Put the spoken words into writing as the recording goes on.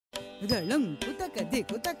Welcome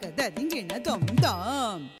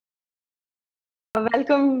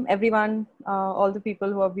everyone, all the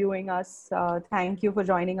people who are viewing us. Thank you for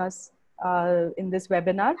joining us in this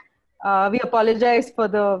webinar. We apologize for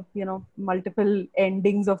the multiple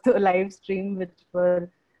endings of the live stream which were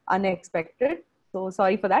unexpected. So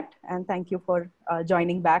sorry for that, and thank you for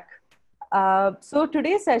joining back. So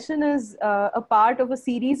today's session is a part of a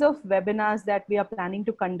series of webinars that we are planning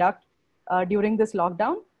to conduct during this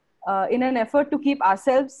lockdown in an effort to keep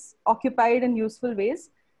ourselves occupied in useful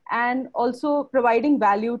ways and also providing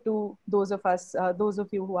value to those of us, those of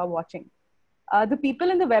you who are watching. The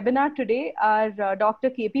people in the webinar today are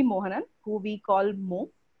Dr. KP Mohanan, who we call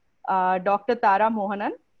Mo, Dr. Tara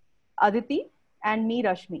Mohanan, Aditi, and me,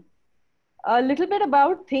 Rashmi. A little bit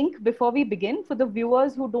about ThinQ before we begin, for the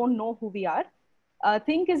viewers who don't know who we are.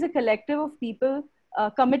 ThinQ is a collective of people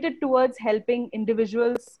committed towards helping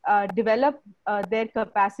individuals develop their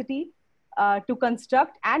capacity to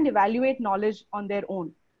construct and evaluate knowledge on their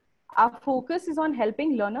own. Our focus is on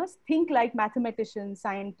helping learners think like mathematicians,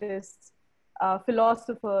 scientists,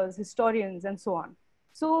 philosophers, historians, and so on.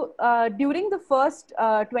 So during the first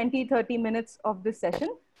 20-30 minutes of this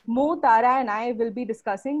session, Mo, Tara, and I will be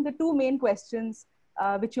discussing the two main questions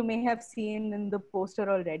which you may have seen in the poster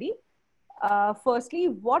already. Firstly,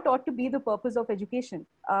 what ought to be the purpose of education?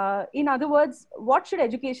 In other words, what should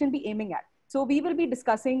education be aiming at? So we will be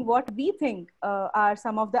discussing what we think are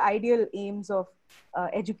some of the ideal aims of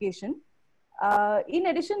education. In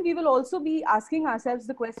addition, we will also be asking ourselves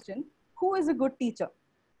the question, who is a good teacher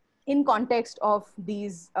in context of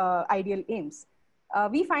these ideal aims?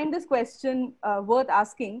 We find this question worth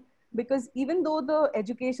asking because even though the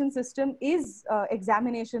education system is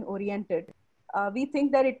examination oriented, we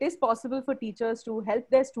think that it is possible for teachers to help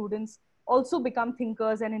their students also become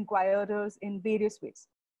thinkers and inquirers in various ways.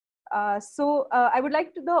 So I would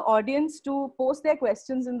like the audience to post their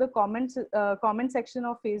questions in the comment section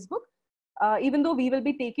of Facebook, even though we will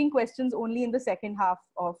be taking questions only in the second half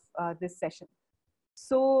of this session.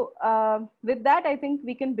 So with that, I think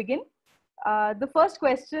we can begin. The first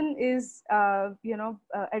question is,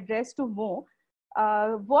 addressed to Mo.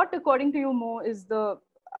 What, according to you, Mo, is the,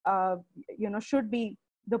 should be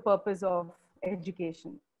the purpose of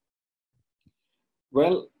education?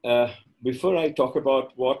 Well, before I talk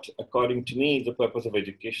about what, according to me, the purpose of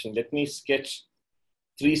education, let me sketch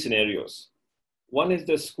three scenarios. One is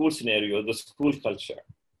the school scenario, the school culture.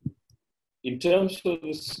 In terms of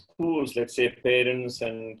the schools, let's say parents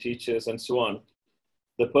and teachers and so on,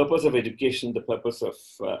 the purpose of education, the purpose of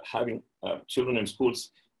having children in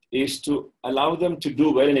schools is to allow them to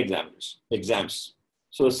do well in exams.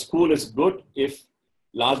 So a school is good if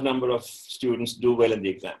large number of students do well in the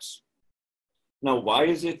exams. Now, why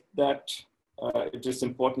is it that it is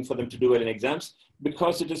important for them to do well in exams?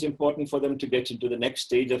 Because it is important for them to get into the next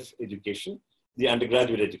stage of education, the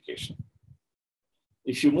undergraduate education.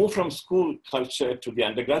 If you move from school culture to the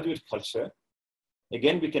undergraduate culture,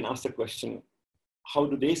 again, we can ask the question, how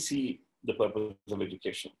do they see the purpose of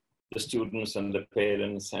education? The students and the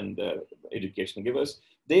parents and the education givers,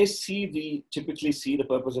 they typically see the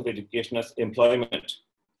purpose of education as employment.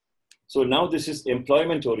 So now this is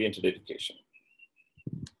employment-oriented education.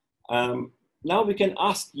 Now we can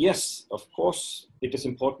ask, yes, of course, it is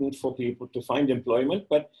important for people to find employment,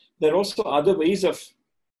 but there are also other ways of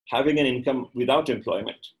having an income without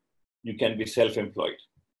employment. You can be self-employed.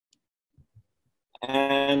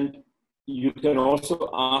 And you can also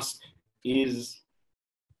ask, is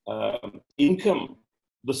income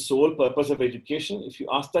the sole purpose of education? If you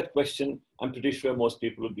ask that question, I'm pretty sure most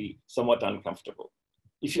people will be somewhat uncomfortable.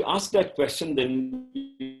 If you ask that question, then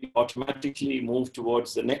you automatically move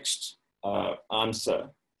towards the next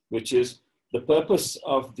answer, which is the purpose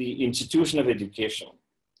of the institution of education.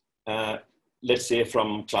 Let's say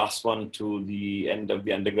from class 1 to the end of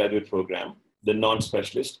the undergraduate program, the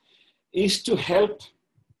non-specialist, is to help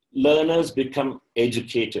learners become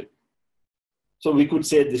educated. So we could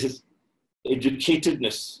say this is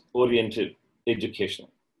educatedness-oriented education.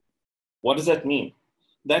 What does that mean?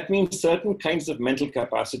 That means certain kinds of mental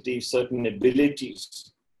capacity, certain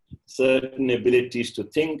abilities to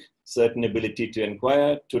think, certain ability to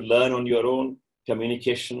inquire, to learn on your own,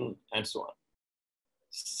 communication, and so on.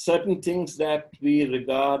 Certain things that we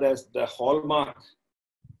regard as the hallmark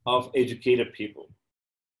of educated people.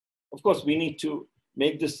 Of course, we need to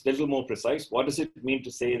make this a little more precise. What does it mean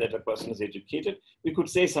to say that a person is educated? We could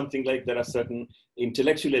say something like there are certain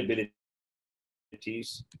intellectual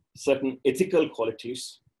abilities, certain ethical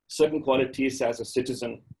qualities, certain qualities as a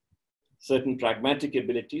citizen, certain pragmatic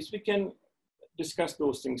abilities. We can discuss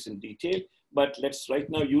those things in detail, but let's right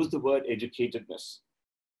now use the word educatedness.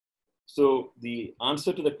 So the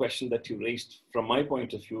answer to the question that you raised from my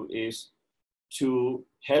point of view is to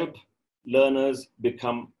help learners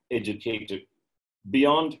become educated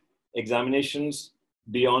beyond examinations,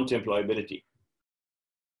 beyond employability.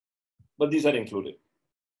 But these are included.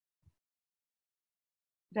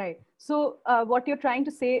 Right. So what you're trying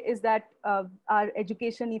to say is that our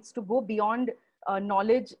education needs to go beyond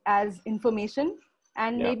knowledge as information,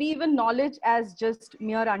 and maybe even knowledge as just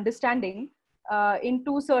mere understanding,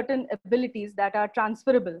 into certain abilities that are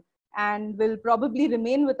transferable and will probably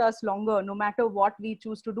remain with us longer, no matter what we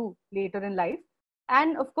choose to do later in life.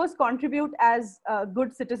 And of course, contribute as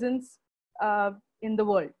good citizens in the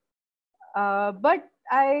world. But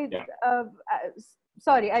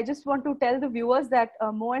sorry, I just want to tell the viewers that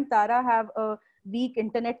Mo and Tara have a weak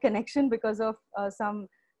internet connection because of some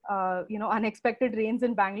unexpected rains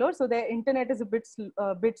in Bangalore. So their internet is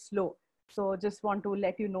a bit slow. So just want to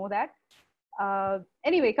let you know that.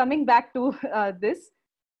 Anyway, coming back to this.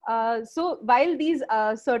 So while these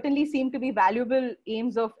certainly seem to be valuable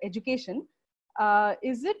aims of education,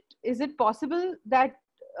 is it possible that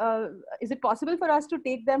is it possible for us to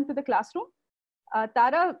take them to the classroom?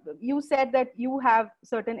 Tara, you said that you have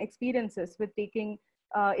certain experiences with taking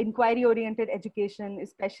inquiry-oriented education,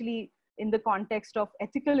 especially in the context of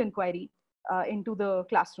ethical inquiry, into the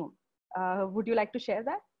classroom. Would you like to share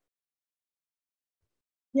that?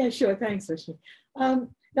 Yeah, sure. Thanks, Rashmi.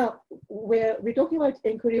 Now, we're talking about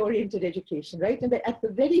inquiry-oriented education, right? And at the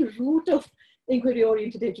very root of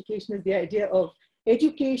inquiry-oriented education is the idea of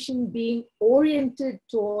education being oriented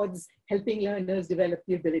towards helping learners develop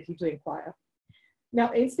the ability to inquire.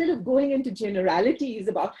 Now, instead of going into generalities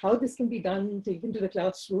about how this can be done, taken to the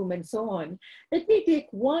classroom and so on, let me take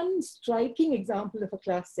one striking example of a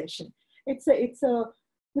class session. It's a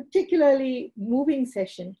particularly moving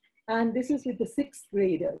session, and this is with the 6th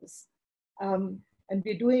graders. And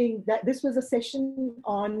we're doing that. This was a session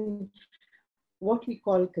on what we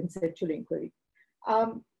call conceptual inquiry.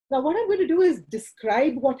 Now, what I'm going to do is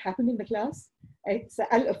describe what happened in the class.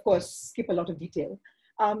 I'll, of course, skip a lot of detail.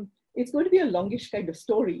 It's going to be a longish kind of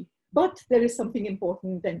story, but there is something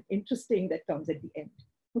important and interesting that comes at the end.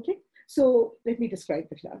 Okay, so let me describe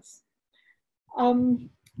the class.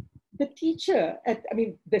 The teacher,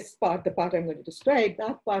 this part, the part I'm going to describe,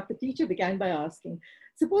 that part, the teacher began by asking,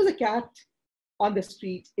 suppose a cat on the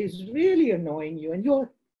street is really annoying you and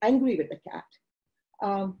you're angry with the cat.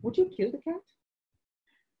 Would you kill the cat?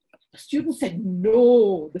 The student said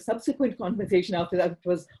no. The subsequent conversation after that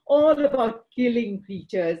was all about killing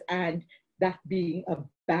creatures and that being a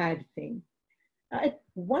bad thing. At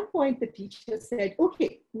one point, the teacher said,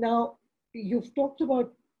 okay, now you've talked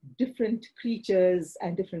about different creatures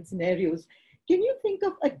and different scenarios. Can you think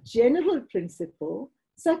of a general principle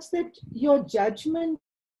such that your judgment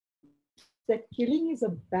that killing is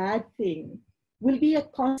a bad thing will be a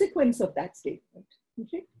consequence of that statement?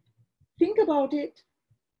 Okay? Think about it.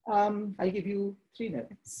 I'll give you 3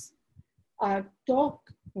 minutes. Talk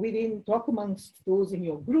amongst those in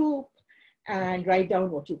your group and write down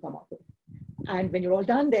what you come up with. And when you're all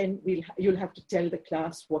done, then you'll have to tell the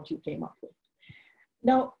class what you came up with.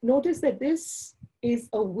 Now, notice that this is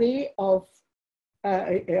a way of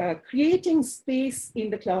creating space in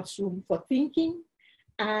the classroom for thinking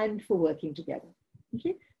and for working together.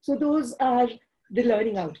 Okay? So those are the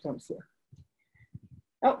learning outcomes here.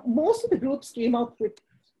 Now, most of the groups came up with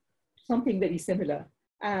something very similar,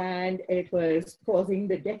 and it was causing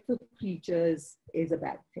the death of creatures is a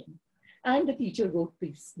bad thing. And the teacher wrote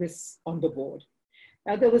this on the board.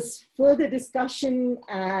 Now, there was further discussion,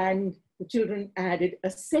 and the children added a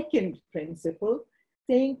second principle,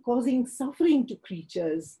 saying causing suffering to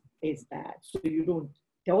creatures is bad. So you don't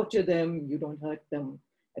torture them, you don't hurt them,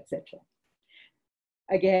 etc.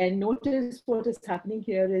 Again, notice what is happening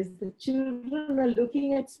here is the children are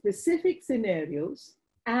looking at specific scenarios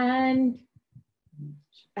and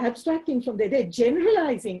abstracting from there. They're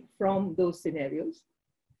generalizing from those scenarios.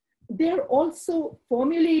 They're also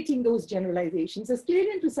formulating those generalizations as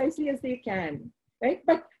clearly and precisely as they can, right?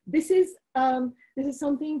 But this is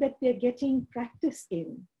something that they're getting practice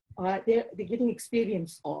in, they're getting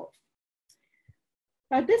experience of.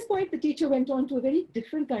 At this point, the teacher went on to a very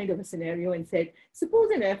different kind of a scenario and said,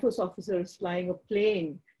 suppose an Air Force officer is flying a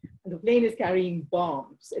plane, and the plane is carrying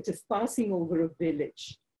bombs. It is passing over a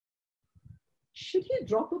village. Should he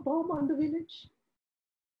drop a bomb on the village?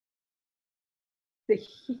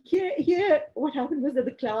 Here, what happened was that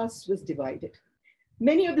the class was divided.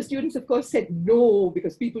 Many of the students, of course, said no,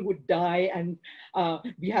 because people would die, and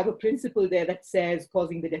we have a principle there that says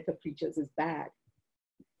causing the death of creatures is bad.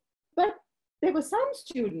 But there were some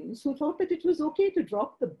students who thought that it was okay to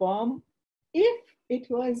drop the bomb if it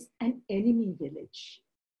was an enemy village.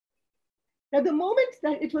 Now, the moment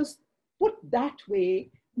that it was put that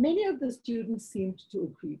way, many of the students seemed to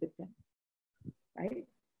agree with them, right?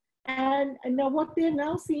 And now what they're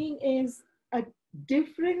now seeing is a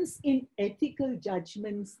difference in ethical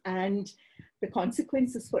judgments and the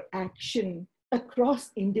consequences for action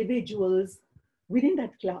across individuals within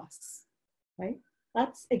that class, right?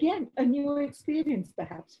 That's, again, a new experience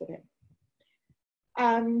perhaps for them.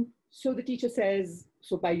 So the teacher says,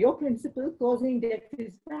 so by your principle, causing death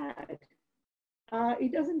is bad.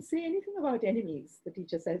 It doesn't say anything about enemies. The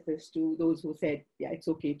teacher says this to those who said, yeah, it's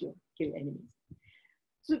okay to kill enemies.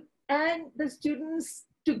 So, and the students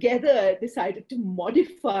together decided to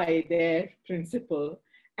modify their principle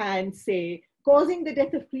and say, causing the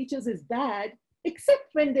death of creatures is bad,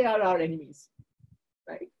 except when they are our enemies,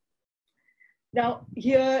 right? Now,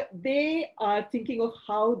 here they are thinking of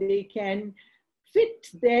how they can fit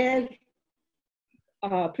their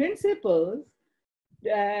principles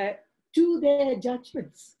to their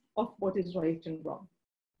judgments of what is right and wrong.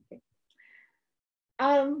 Okay.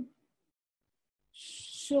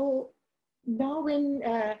 So now when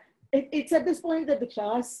it's at this point that the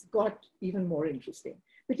class got even more interesting.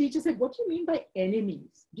 The teacher said, what do you mean by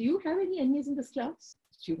enemies? Do you have any enemies in this class?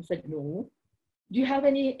 Students said, no. Do you have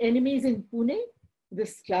any enemies in Pune?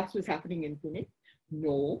 This class was happening in Pune.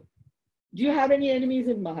 No. Do you have any enemies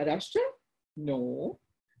in Maharashtra? No.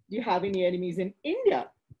 Do you have any enemies in India?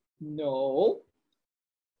 No.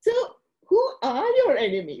 So who are your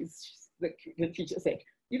enemies? The teacher said,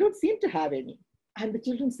 you don't seem to have any. And the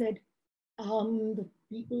children said, the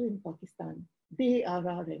people in Pakistan, they are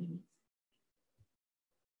our enemies.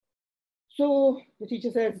 So the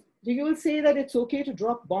teacher says, do you say that it's okay to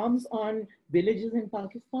drop bombs on villages in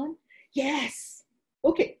Pakistan? Yes.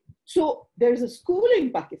 Okay. So there is a school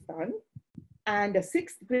in Pakistan and a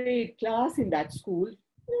 6th grade class in that school,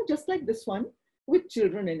 just like this one, with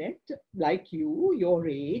children in it, like you, your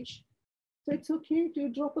age. So it's okay to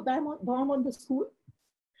drop a bomb on the school?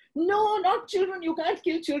 No, not children. You can't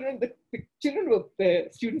kill children. The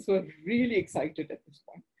students were really excited at this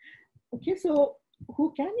point. Okay, so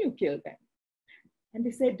who can you kill then? And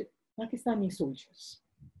they said, Pakistani soldiers.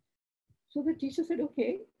 So the teacher said,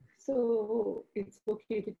 okay, so it's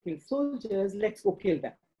okay to kill soldiers. Let's go kill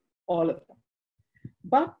them, all of them.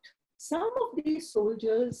 But some of these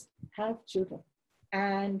soldiers have children.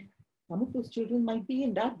 And some of those children might be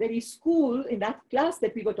in that very school, in that class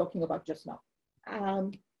that we were talking about just now.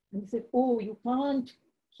 And he said, oh, you can't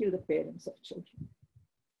kill the parents of children.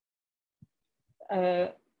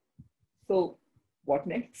 So what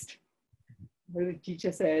next? The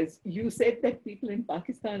teacher says, you said that people in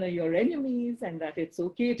Pakistan are your enemies and that it's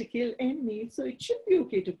okay to kill enemies, so it should be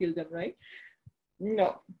okay to kill them, right?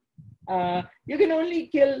 No. You can only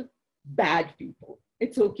kill bad people.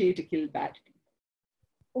 It's okay to kill bad people.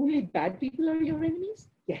 Only bad people are your enemies?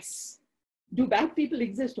 Yes. Do bad people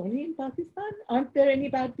exist only in Pakistan? Aren't there any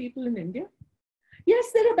bad people in India?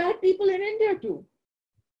 Yes, there are bad people in India too.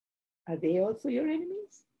 Are they also your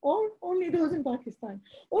enemies? Or only those in Pakistan?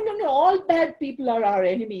 Oh, no, all bad people are our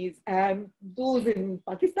enemies, those in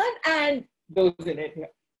Pakistan and those in India.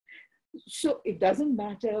 So it doesn't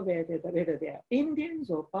matter whether they are Indians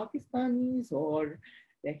or Pakistanis or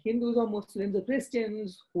they're Hindus or Muslims or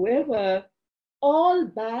Christians, whoever, all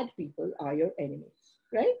bad people are your enemies,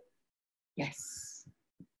 right? Yes.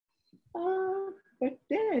 But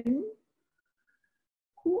then,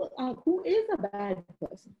 who is a bad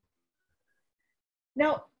person?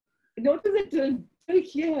 Now, notice that till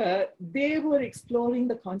here, they were exploring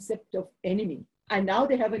the concept of enemy. And now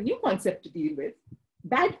they have a new concept to deal with,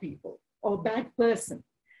 bad people or bad person.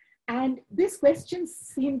 And this question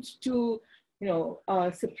seemed to,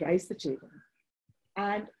 surprise the children.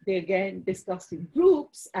 And they again discussed in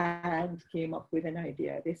groups and came up with an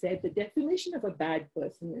idea. They said the definition of a bad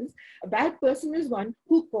person is one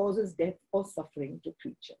who causes death or suffering to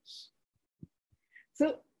creatures.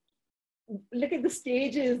 So look at the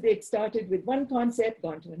stages. They started with one concept,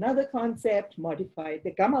 gone to another concept, modified.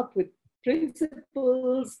 They come up with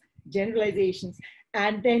principles, generalizations,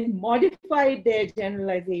 and then modified their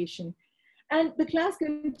generalization. And the class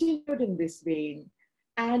continued in this vein.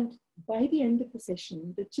 And by the end of the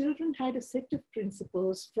session, the children had a set of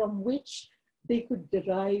principles from which they could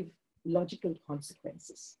derive logical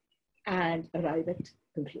consequences and arrive at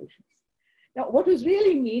conclusions. Now, what was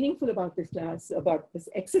really meaningful about this class, about this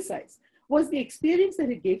exercise, was the experience that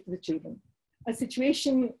it gave to the children, a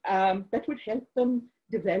situation that would help them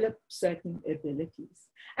develop certain abilities.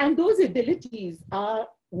 And those abilities are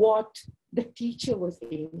what the teacher was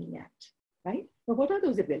aiming at. right? Now, what are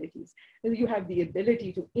those abilities? Well, you have the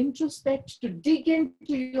ability to introspect, to dig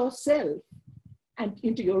into yourself and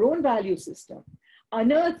into your own value system,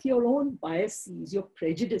 unearth your own biases, your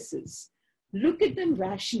prejudices, look at them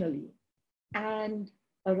rationally, and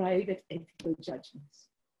arrive at ethical judgments.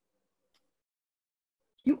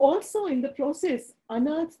 You also, in the process,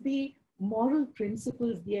 unearth the moral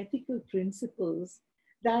principles, the ethical principles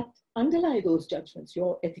that underlie those judgments,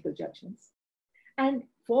 your ethical judgments, and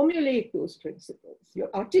formulate those principles.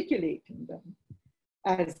 You're articulating them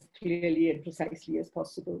as clearly and precisely as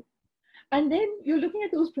possible. And then you're looking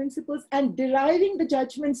at those principles and deriving the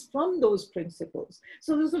judgments from those principles.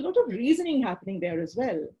 So there's a lot of reasoning happening there as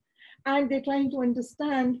well. And they're trying to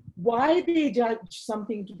understand why they judge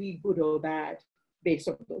something to be good or bad based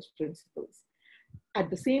on those principles. At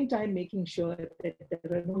the same time, making sure that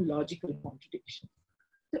there are no logical contradictions.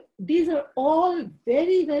 So these are all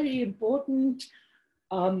very, very important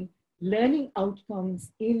learning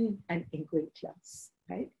outcomes in an inquiry class,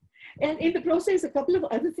 right? And in the process, a couple of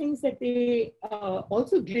other things that they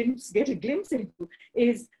also get a glimpse into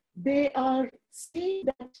is they are seeing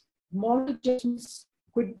that moral judgments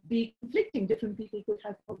could be conflicting. Different people could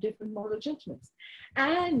have different moral judgments.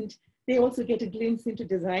 And they also get a glimpse into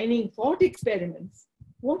designing thought experiments.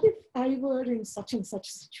 What if I were in such and such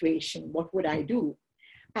situation? What would I do?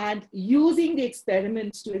 And using the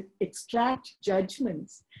experiments to extract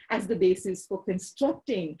judgments as the basis for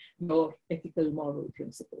constructing your ethical moral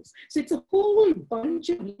principles. So it's a whole bunch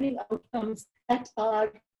of learning outcomes that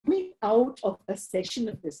are coming out of a session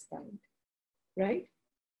of this kind, right?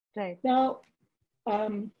 Right. Now,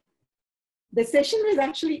 the session is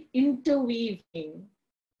actually interweaving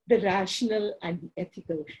the rational and the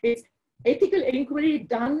ethical. It's ethical inquiry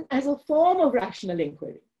done as a form of rational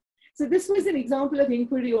inquiry. So this was an example of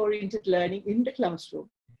inquiry-oriented learning in the classroom,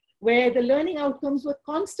 where the learning outcomes were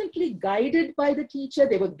constantly guided by the teacher.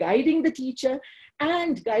 They were guiding the teacher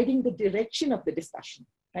and guiding the direction of the discussion,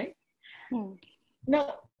 right?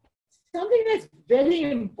 Now, something that's very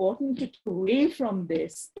important to take away from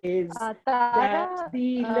this is that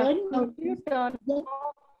the learning outcomes...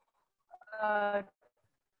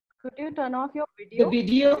 Could you turn off your video? The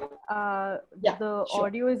video? Yeah, the sure.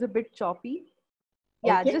 Audio is a bit choppy.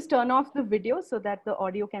 Yeah, okay. Just turn off the video so that the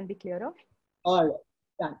audio can be clearer. All right,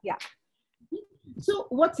 done. Yeah. So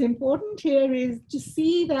what's important here is to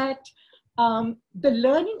see that the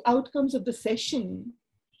learning outcomes of the session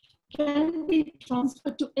can be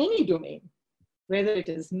transferred to any domain, whether it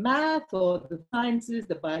is math or the sciences,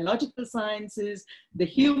 the biological sciences, the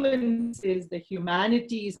humanities, the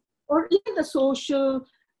humanities, or even the social,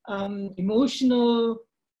 emotional,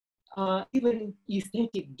 even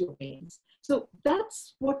aesthetic domains. So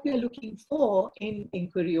that's what we're looking for in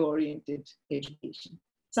inquiry-oriented education,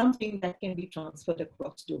 something that can be transferred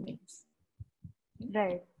across domains.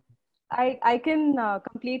 Right. I can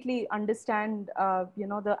completely understand,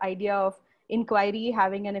 the idea of inquiry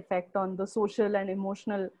having an effect on the social and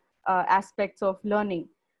emotional aspects of learning.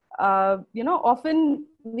 Often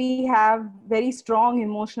we have very strong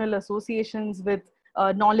emotional associations with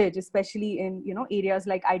knowledge, especially in, areas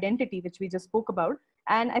like identity, which we just spoke about.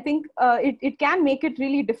 And I think it can make it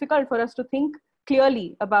really difficult for us to think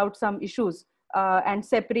clearly about some issues and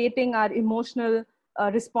separating our emotional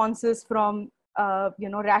responses from,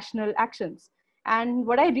 rational actions. And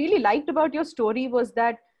what I really liked about your story was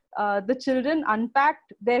that the children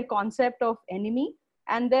unpacked their concept of enemy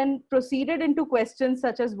and then proceeded into questions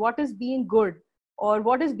such as what is being good or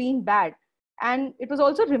what is being bad. And it was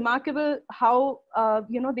also remarkable how,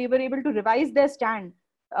 they were able to revise their stand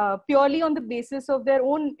purely on the basis of their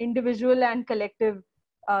own individual and collective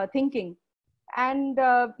thinking. And,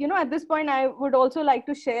 at this point, I would also like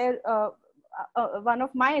to share one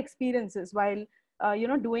of my experiences while,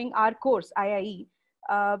 doing our course, IIE.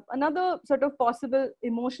 Another sort of possible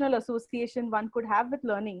emotional association one could have with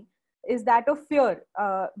learning is that of fear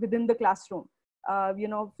within the classroom.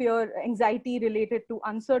 Fear, anxiety related to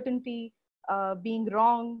uncertainty, being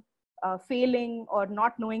wrong, failing, or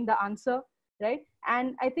not knowing the answer, right?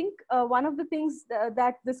 And I think one of the things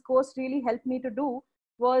that this course really helped me to do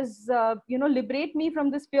was, liberate me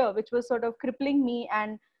from this fear, which was sort of crippling me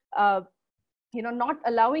and, not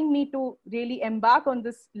allowing me to really embark on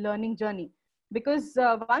this learning journey. Because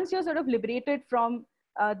once you're sort of liberated from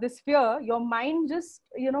this fear, your mind just,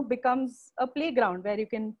 becomes a playground where you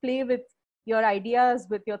can play with your ideas,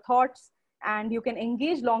 with your thoughts, and you can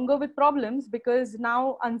engage longer with problems because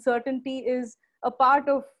now uncertainty is a part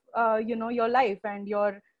of, your life and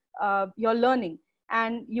your learning.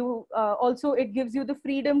 And you also, it gives you the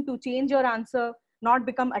freedom to change your answer, not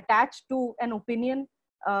become attached to an opinion,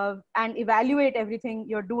 and evaluate everything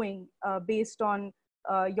you're doing based on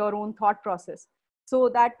your own thought process. So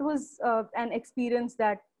that was an experience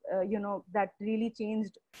that that really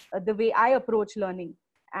changed the way I approach learning.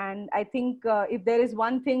 And I think if there is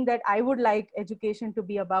one thing that I would like education to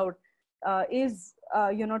be about, is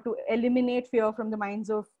to eliminate fear from the minds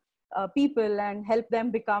of people and help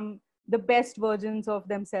them become the best versions of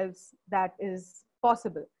themselves that is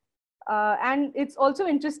possible. And it's also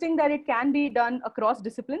interesting that it can be done across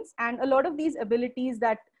disciplines, and a lot of these abilities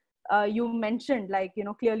that you mentioned, like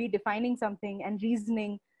clearly defining something and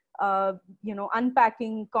reasoning,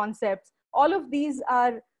 unpacking concepts, all of these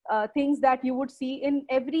are things that you would see in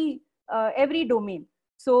every domain.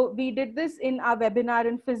 So we did this in our webinar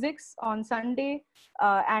in physics on Sunday,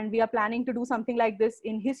 and we are planning to do something like this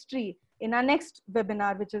in history in our next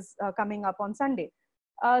webinar, which is coming up on Sunday.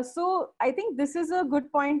 So I think this is a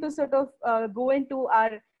good point to sort of go into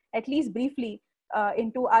our, at least briefly,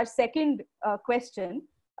 into our second question,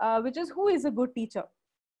 which is, who is a good teacher?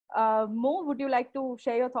 Mo, would you like to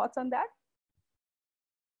share your thoughts on that?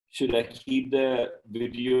 Should I keep the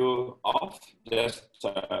video off, just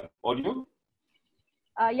audio?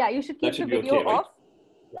 Yeah, you should keep the video okay, right? off.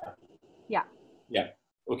 Yeah. Yeah.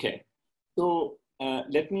 Okay. So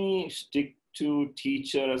let me stick to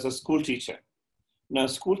teacher as a school teacher. Now,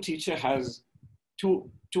 school teacher has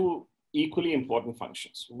two equally important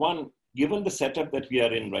functions. One, given the setup that we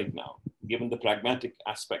are in right now, given the pragmatic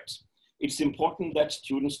aspects, it's important that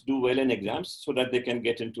students do well in exams so that they can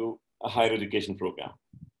get into a higher education program.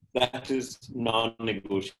 That is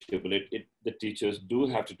non-negotiable. The teachers do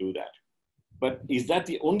have to do that. But is that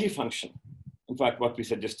the only function? In fact, what we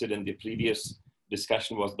suggested in the previous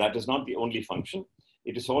discussion was that is not the only function.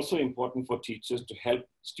 It is also important for teachers to help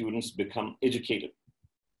students become educated.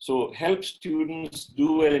 So help students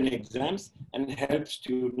do well in exams and help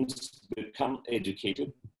students become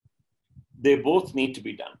educated. They both need to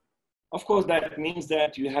be done. Of course, that means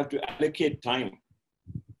that you have to allocate time.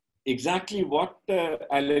 Exactly what the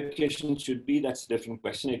allocation should be, that's a different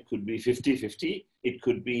question. It could be 50-50. It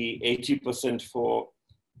could be 80% for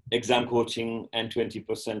exam coaching and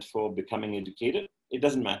 20% for becoming educated. It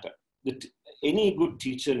doesn't matter. Any good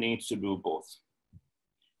teacher needs to do both.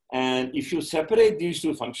 And if you separate these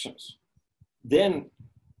two functions, then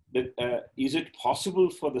is it possible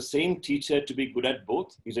for the same teacher to be good at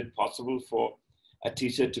both? Is it possible for a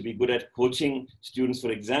teacher to be good at coaching students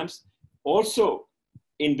for exams, also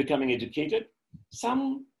in becoming educated?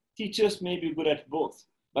 Some teachers may be good at both,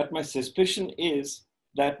 but my suspicion is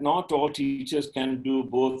that not all teachers can do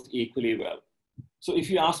both equally well. So if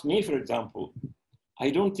you ask me, for example, I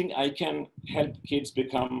don't think I can help kids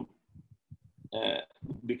become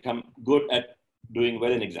good at doing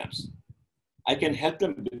well in exams. I can help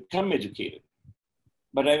them become educated,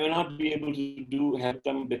 but I will not be able to help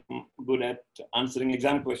them become good at answering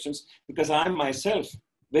exam questions, because I'm myself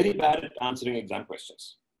very bad at answering exam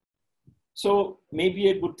questions. So maybe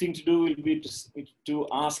a good thing to do will be to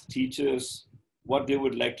ask teachers what they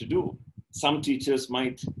would like to do. Some teachers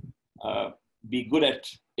might be good at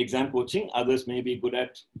exam coaching, others may be good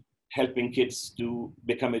at helping kids to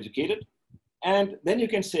become educated. And then you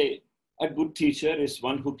can say a good teacher is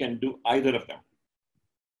one who can do either of them.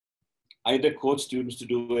 Either coach students to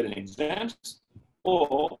do well in exams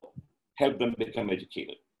or help them become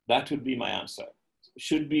educated. That would be my answer.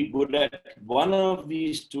 Should be good at one of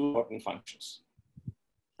these two important functions.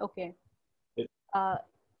 Okay.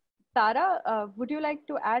 Tara, would you like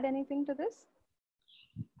to add anything to this?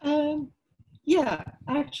 Yeah,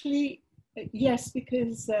 actually, yes,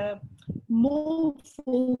 because more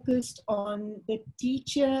focused on the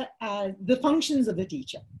teacher as the functions of the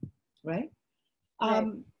teacher, right?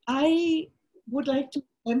 Right. I would like to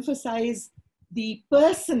emphasize the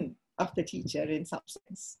person of the teacher in some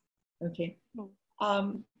sense, okay?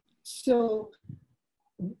 So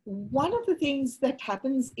one of the things that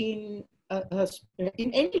happens in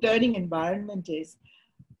any learning environment is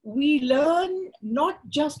we learn not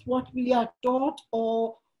just what we are taught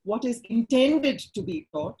or what is intended to be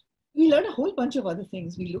taught. We learn a whole bunch of other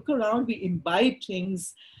things. We look around, we imbibe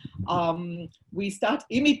things, we start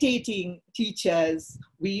imitating teachers,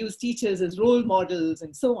 we use teachers as role models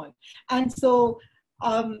and so on. And so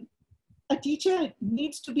a teacher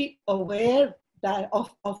needs to be aware that of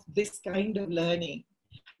this kind of learning,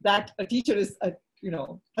 that a teacher is,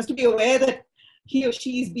 has to be aware that he or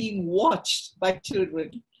she is being watched by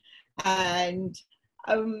children, and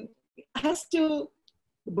has to,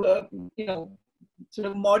 sort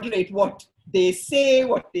of moderate what they say,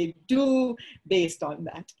 what they do based on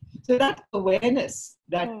that. So that awareness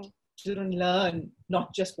that children learn,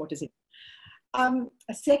 not just what is it.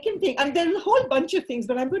 A second thing, and there's a whole bunch of things,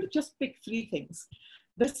 but I'm going to just pick 3 things.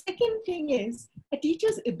 The second thing is a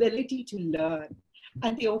teacher's ability to learn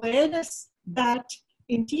and the awareness that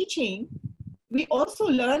in teaching, we also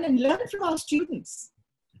learn from our students.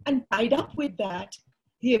 And tied up with that,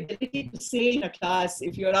 the ability to say in a class,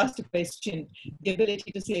 if you're asked a question, the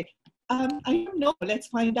ability to say, I don't know, let's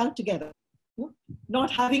find out together.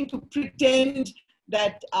 Not having to pretend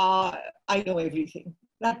that I know everything.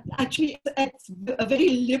 That actually, it's a very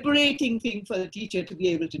liberating thing for the teacher to be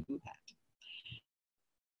able to do that.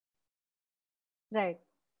 Right.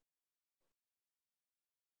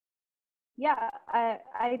 Yeah,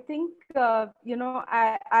 I think,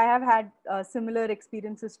 I have had similar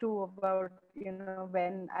experiences too about,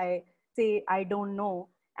 when I say I don't know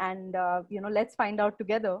and, let's find out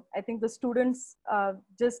together. I think the students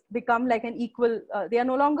just become like an equal, they are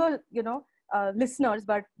no longer, listeners,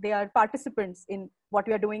 but they are participants in what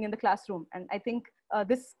we are doing in the classroom. And I think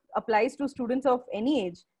this applies to students of any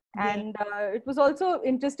age. Yeah. And it was also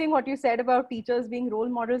interesting what you said about teachers being role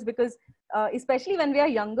models, because especially when we are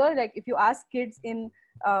younger, like if you ask kids in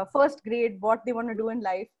first grade what they want to do in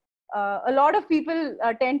life, a lot of people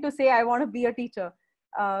tend to say, I want to be a teacher,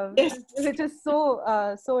 Yes. which is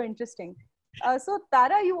so interesting. So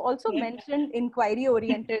Tara, you also mentioned inquiry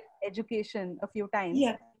oriented education a few times.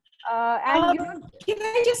 Yeah. And can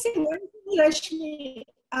I just say one thing, Rashmi?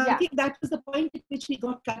 I think that was the point at which we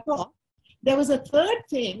got cut off. There was a third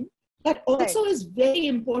thing that also is very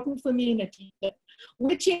important for me in a teacher,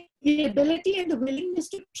 which is the ability and the willingness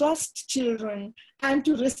to trust children and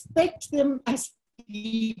to respect them as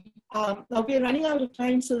people. Now we're running out of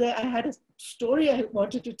time, so that I had a story I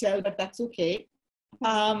wanted to tell, but that's okay.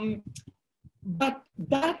 But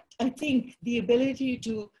that, I think, the ability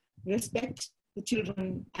to respect the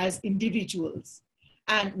children as individuals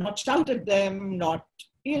and not shout at them, not,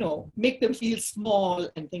 make them feel small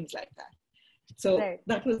and things like that. So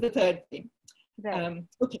that was the third thing. Right.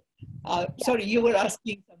 Okay. Sorry, you were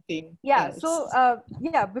asking something. Yeah. Else. So,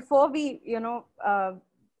 before we,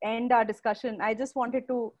 end our discussion, I just wanted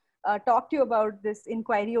to talk to you about this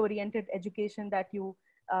inquiry-oriented education that you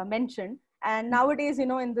mentioned. And nowadays, in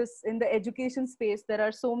the education space, there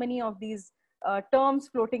are so many of these terms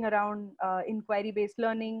floating around: inquiry-based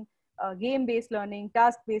learning, game-based learning,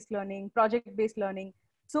 task-based learning, project-based learning.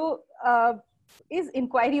 So, is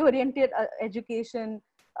inquiry-oriented education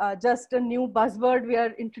just a new buzzword we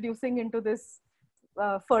are introducing into this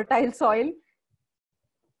fertile soil?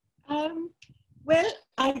 Well,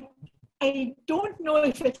 I don't know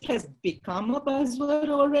if it has become a buzzword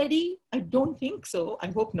already. I don't think so. I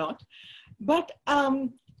hope not. But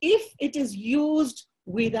if it is used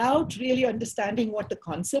without really understanding what the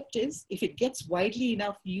concept is, if it gets widely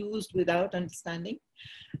enough used without understanding,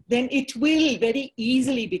 then it will very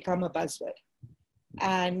easily become a buzzword.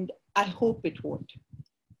 And I hope it won't.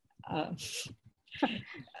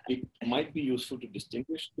 It might be useful to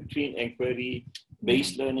distinguish between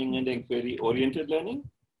inquiry-based learning and inquiry-oriented learning,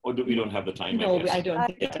 or we don't have the time? No, I don't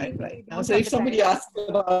think the time right now. So if somebody asks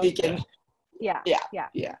about, we can. Yeah.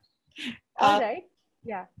 All right.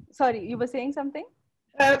 Yeah. Sorry, you were saying something?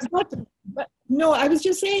 But no, I was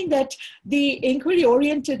just saying that the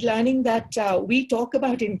inquiry-oriented learning that we talk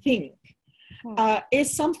about in ThinQ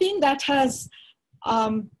is something that has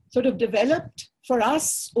sort of developed for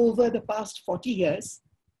us over the past 40 years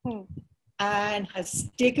and has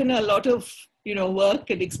taken a lot of work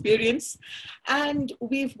and experience, and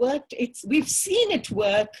we've seen it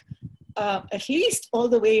work at least all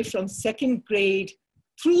the way from second grade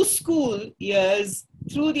through school years,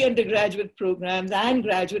 through the undergraduate programs and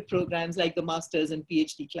graduate programs like the master's and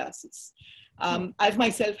PhD classes. I've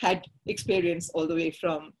myself had experience all the way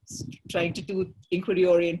from trying to do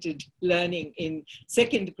inquiry-oriented learning in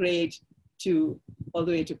second grade to all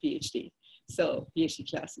the way to PhD, so PhD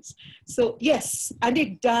classes. So yes, and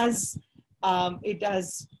it does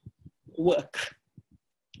work.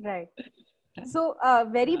 Right. So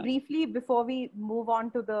very briefly, before we move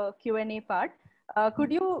on to the Q&A part,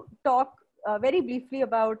 could you talk very briefly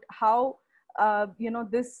about how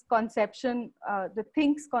this conception, the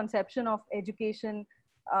ThinQ's conception of education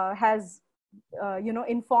has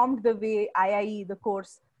informed the way IIE, the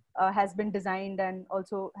course, has been designed and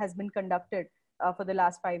also has been conducted for the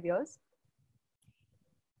last 5 years?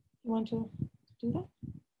 You want to do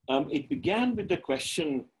that? It began with the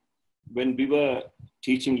question when we were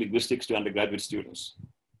teaching linguistics to undergraduate students.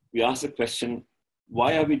 We asked the question,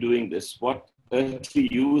 why are we doing this? What earthly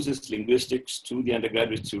use is linguistics to the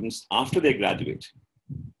undergraduate students after they graduate?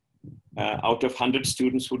 Out of 100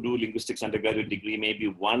 students who do linguistics undergraduate degree, maybe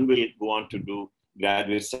one will go on to do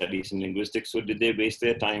graduate studies in linguistics. So did they waste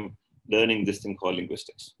their time learning this thing called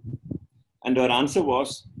linguistics? And her answer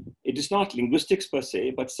was, it is not linguistics per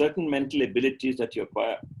se, but certain mental abilities that you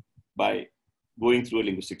acquire by going through a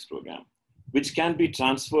linguistics program, which can be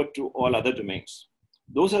transferred to all other domains.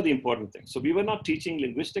 Those are the important things. So we were not teaching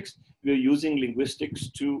linguistics, we were using linguistics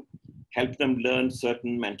to help them learn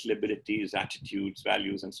certain mental abilities, attitudes,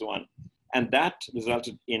 values, and so on. And that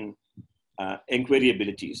resulted in inquiry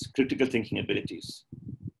abilities, critical thinking abilities,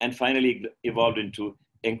 and finally evolved into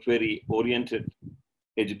inquiry-oriented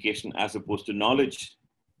education as opposed to knowledge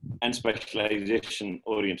and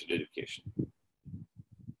specialization-oriented education.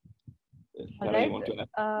 Right. You want to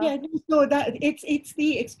add? Yeah, so that it's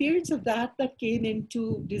the experience of that came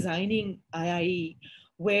into designing IIE,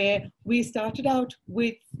 where we started out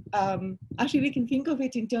with, actually we can think of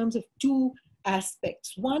it in terms of two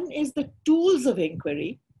aspects. One is the tools of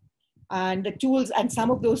inquiry, and the tools, and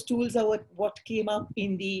some of those tools are what came up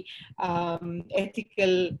in the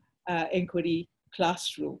ethical inquiry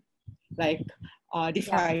classroom, like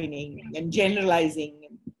defining and generalizing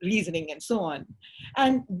and reasoning and so on.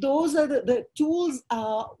 And those are the tools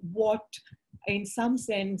are what, in some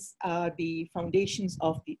sense, are the foundations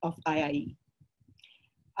of IIE.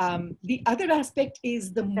 The other aspect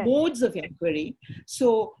is the modes of inquiry.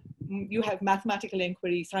 So you have mathematical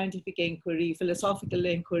inquiry, scientific inquiry, philosophical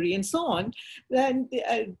inquiry, and so on. Then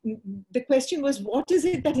the question was, what is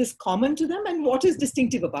it that is common to them and what is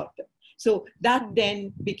distinctive about them? So that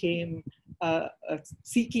then became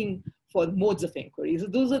seeking for modes of inquiry. So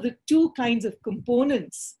those are the two kinds of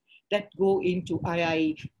components that go into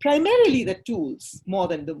IIE, primarily the tools more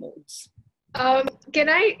than the modes. Can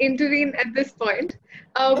I intervene at this point?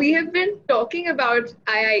 We have been talking about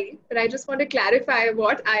IIE, but I just want to clarify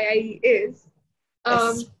what IIE is.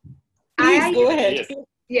 Yes. Please IIE, go ahead.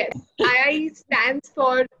 Yes, IIE stands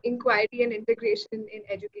for Inquiry and Integration in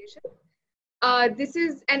Education. This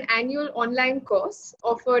is an annual online course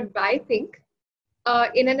offered by ThinQ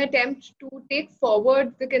in an attempt to take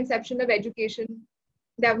forward the conception of education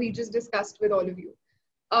that we just discussed with all of you.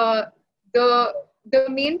 The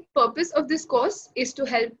main purpose of this course is to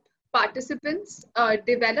help participants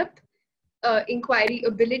develop inquiry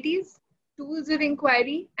abilities, tools of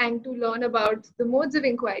inquiry, and to learn about the modes of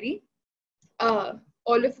inquiry, all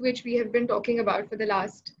of which we have been talking about for the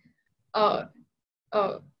last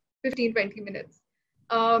 15-20 minutes.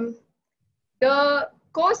 The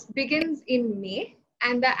course begins in May,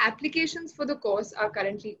 and the applications for the course are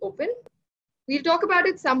currently open. We'll talk about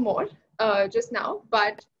it some more just now,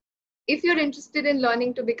 but if you're interested in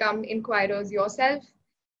learning to become inquirers yourself,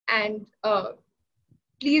 and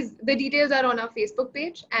please, the details are on our Facebook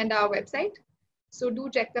page and our website. So do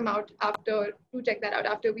check them out after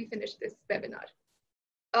we finish this webinar.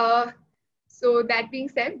 So that being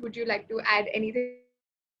said, would you like to add anything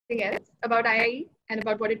else about IIE and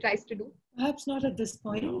about what it tries to do? Perhaps not at this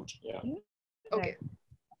point. Yeah. Okay.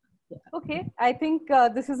 Okay, I think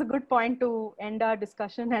this is a good point to end our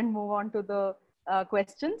discussion and move on to the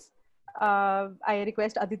questions. I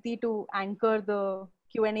request Aditi to anchor the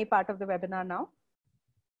Q&A part of the webinar now.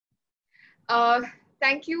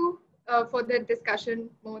 Thank you for the discussion,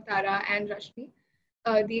 Mo, Tara, and Rashmi.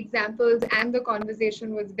 The examples and the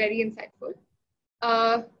conversation was very insightful.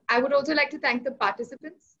 I would also like to thank the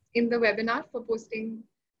participants in the webinar for posting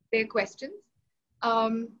their questions.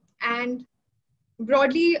 And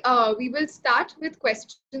broadly, we will start with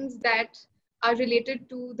questions that are related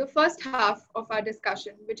to the first half of our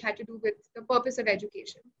discussion, which had to do with the purpose of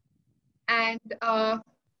education. And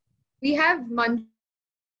we have Manju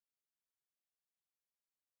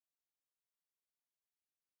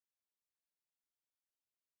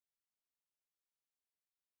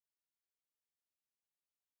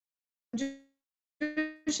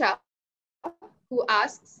Shah, who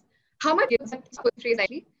asks, how much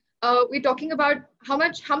we're talking about how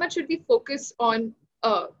much should we focus on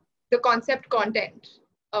the concept content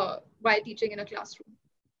while teaching in a classroom?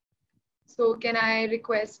 So can I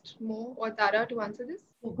request Mo or Tara to answer this?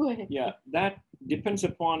 Go ahead. Yeah, that depends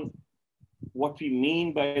upon what we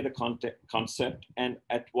mean by the concept and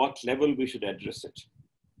at what level we should address it.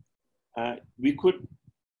 We could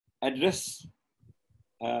address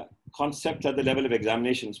concept at the level of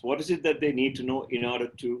examinations. What is it that they need to know in order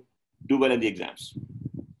to do well in the exams?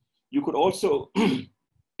 You could also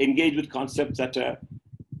engage with concepts at a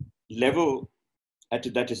level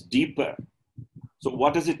that is deeper. So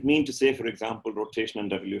what does it mean to say, for example, rotation and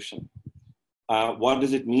revolution? What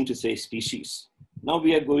does it mean to say species? Now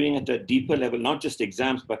we are going at a deeper level, not just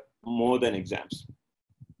exams, but more than exams.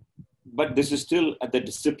 But this is still at the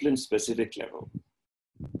discipline specific level.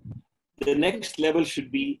 The next level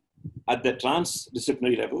should be at the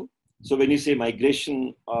transdisciplinary level, So when you say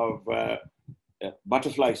migration of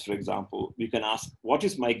butterflies, for example, we can ask, what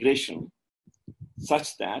is migration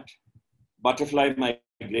such that butterfly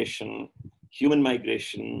migration, human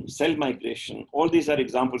migration, cell migration, all these are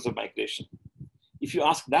examples of migration. If you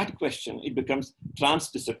ask that question, it becomes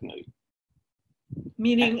transdisciplinary.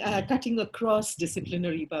 Meaning cutting across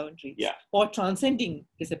disciplinary boundaries, yeah, or transcending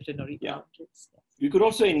disciplinary boundaries. We could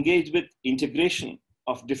also engage with integration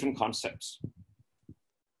of different concepts.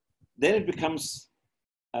 Then it becomes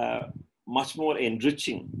much more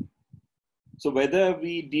enriching. So whether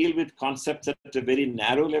we deal with concepts at a very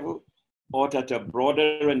narrow level or at a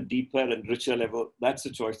broader and deeper and richer level, that's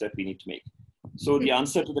a choice that we need to make. So the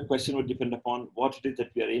answer to the question would depend upon what it is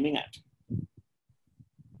that we are aiming at.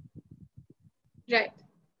 Right.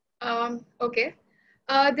 Okay.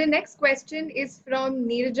 The next question is from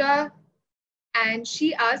Nirja, and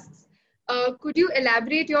she asks, could you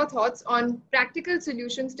elaborate your thoughts on practical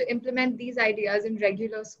solutions to implement these ideas in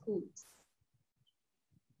regular schools?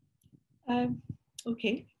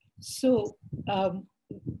 Okay. So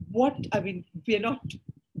we're not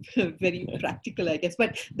very practical, I guess,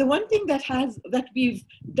 but the one thing that we've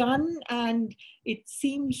done, and it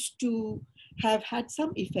seems to have had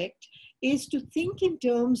some effect, is to think in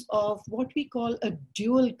terms of what we call a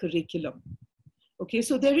dual curriculum. Okay,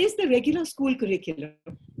 so there is the regular school curriculum,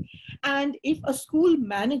 and if a school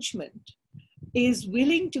management is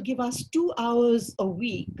willing to give us 2 hours a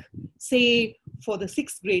week, say for the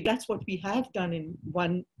 6th grade, that's what we have done in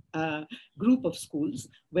one group of schools,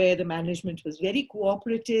 where the management was very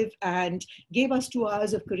cooperative and gave us 2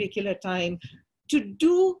 hours of curricular time to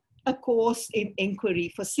do a course in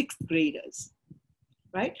inquiry for 6th graders.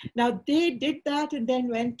 Right? Now they did that and then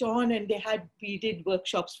went on, and we did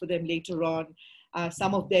workshops for them later on.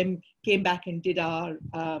 Some of them came back and did our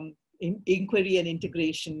inquiry and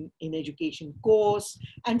integration in education course,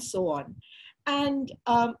 and so on. And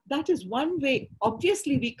that is one way.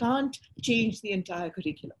 Obviously, we can't change the entire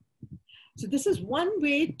curriculum. So this is one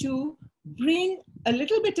way to bring a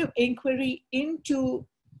little bit of inquiry into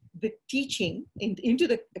the teaching, into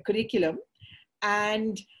the curriculum,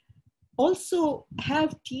 and also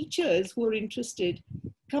have teachers who are interested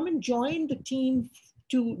come and join the team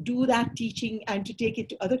to do that teaching and to take it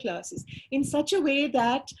to other classes in such a way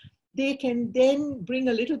that they can then bring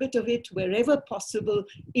a little bit of it wherever possible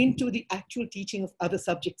into the actual teaching of other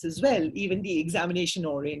subjects as well, even the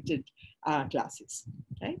examination-oriented classes.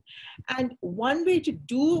 Right? And one way to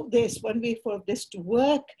do this, one way for this to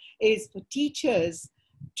work, is for teachers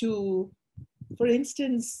to, for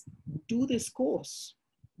instance, do this course,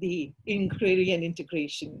 the Inquiry and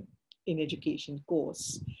Integration in Education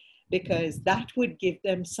course, because that would give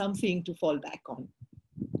them something to fall back on.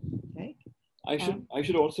 Right? I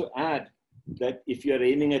should also add that if you are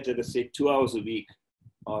aiming at, let us say, 2 hours a week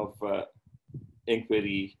of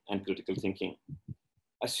inquiry and critical thinking,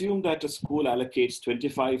 assume that a school allocates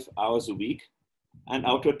 25 hours a week, and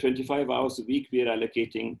out of 25 hours a week, we are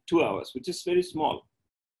allocating 2 hours, which is very small.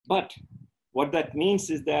 But what that means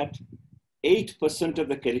is that 8% of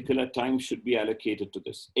the curricular time should be allocated to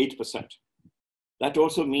this, 8%. That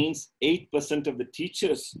also means 8% of the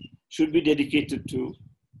teachers should be dedicated to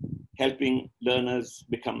helping learners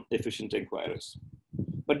become efficient inquirers.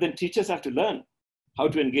 But then teachers have to learn how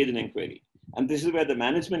to engage in inquiry. And this is where the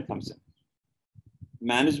management comes in.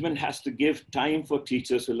 Management has to give time for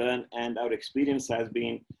teachers to learn, and our experience has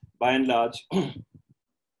been, by and large,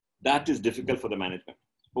 that is difficult for the management,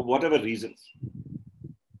 for whatever reasons.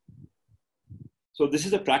 So this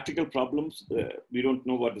is a practical problem. We don't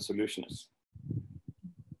know what the solution is.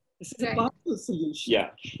 This is a partial solution. Yeah.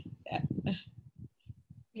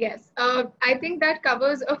 Yes, I think that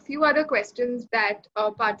covers a few other questions that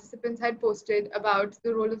participants had posted about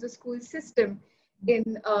the role of the school system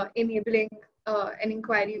in enabling an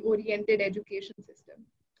inquiry-oriented education system.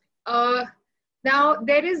 Now,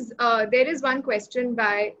 there is one question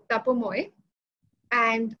by Tapomoy,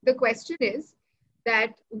 and the question is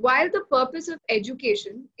that while the purpose of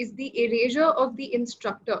education is the erasure of the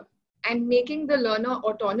instructor and making the learner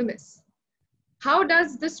autonomous, how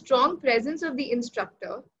does the strong presence of the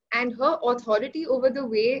instructor and her authority over the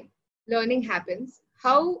way learning happens,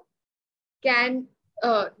 how can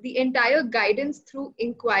the entire guidance through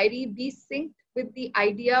inquiry be synced with the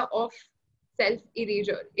idea of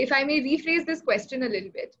self-erasure? If I may rephrase this question a little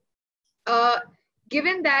bit,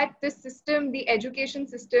 given that the system, the education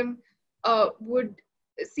system, would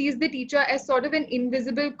sees the teacher as sort of an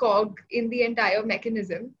invisible cog in the entire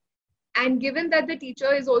mechanism, and given that the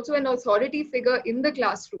teacher is also an authority figure in the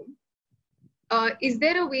classroom, is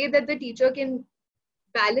there a way that the teacher can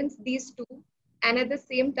balance these two and at the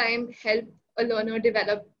same time help a learner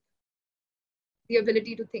develop the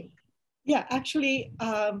ability to think? Yeah, actually,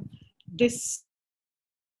 this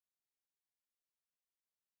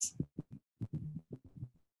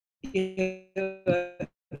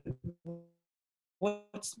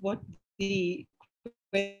what the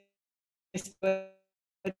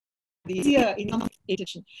easier in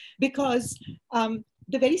education, because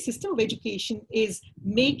the very system of education is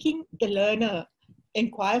making the learner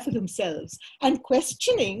inquire for themselves and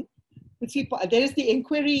questioning. There is the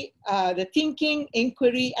inquiry, the thinking,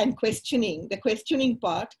 inquiry, and questioning, the questioning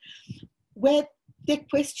part, where they're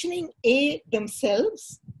questioning A,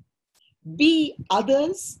 themselves, B,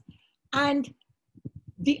 others, and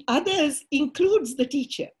the others includes the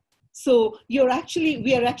teacher. So we are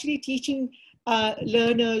actually teaching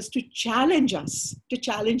learners to challenge us, to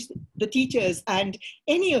challenge the teachers and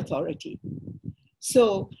any authority.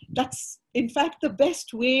 So that's, in fact, the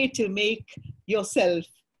best way to make yourself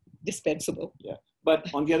dispensable. Yeah.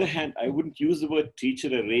 But on the other hand, I wouldn't use the word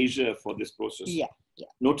teacher erasure for this process. Yeah. Yeah.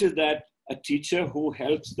 Notice that a teacher who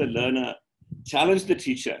helps the learner challenge the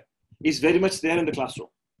teacher is very much there in the classroom,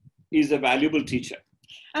 is a valuable teacher.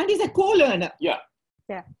 And is a co-learner. Yeah.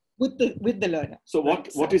 Yeah. With the learner. So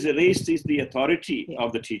what is erased is the authority Yeah.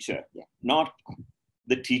 of the teacher, Yeah. not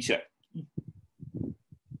the teacher.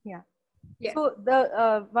 Yeah. Yeah. So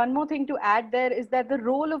the one more thing to add there is that the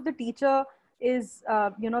role of the teacher is,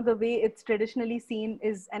 the way it's traditionally seen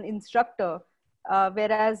is an instructor,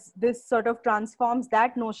 whereas this sort of transforms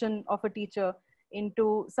that notion of a teacher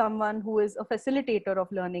into someone who is a facilitator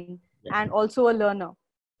of learning, Yeah. and also a learner,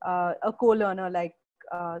 a co-learner, like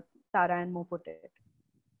Tara and Mo put it.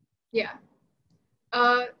 Yeah.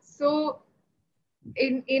 So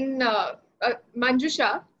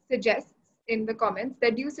Manjusha suggests in the comments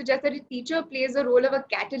that you suggest that a teacher plays a role of a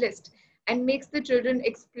catalyst and makes the children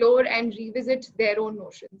explore and revisit their own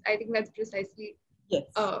notions. I think that's precisely Yes.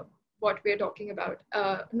 what we're talking about.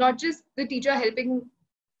 Not just the teacher helping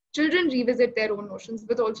children revisit their own notions,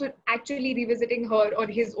 but also actually revisiting her or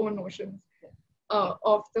his own notions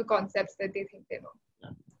of the concepts that they think they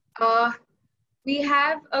know. We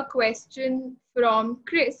have a question from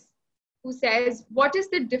Chris, who says, what is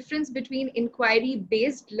the difference between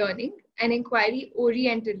inquiry-based learning and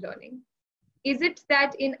inquiry-oriented learning? Is it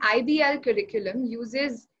that in IBL curriculum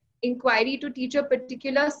uses inquiry to teach a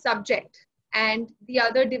particular subject and the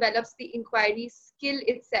other develops the inquiry skill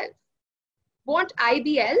itself? Won't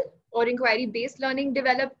IBL or inquiry-based learning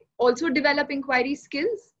also develop inquiry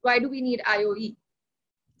skills? Why do we need IOE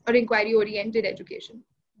or inquiry-oriented education?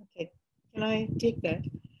 Okay. Can I take that?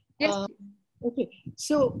 Yes. Okay.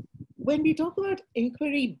 So when we talk about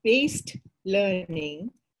inquiry-based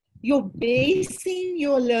learning, you're basing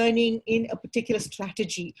your learning in a particular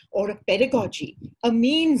strategy or a pedagogy, a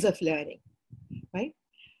means of learning, right?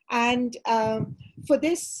 And for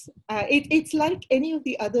this, it's like any of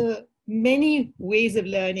the other many ways of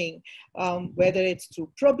learning, whether it's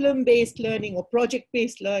through problem-based learning or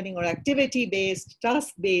project-based learning or activity-based,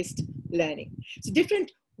 task-based learning. So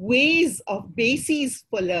different ways of bases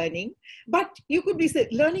for learning, but you could be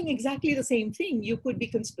learning exactly the same thing. You could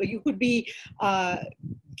be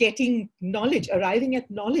getting knowledge, arriving at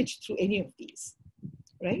knowledge through any of these,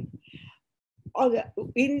 right?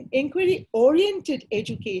 In inquiry-oriented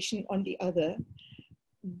education, on the other,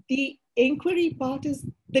 the inquiry part is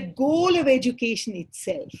the goal of education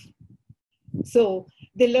itself. So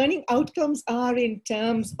the learning outcomes are in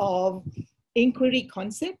terms of inquiry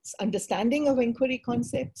concepts, understanding of inquiry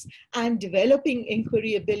concepts, and developing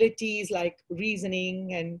inquiry abilities like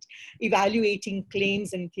reasoning and evaluating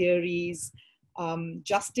claims and theories,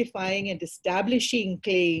 justifying and establishing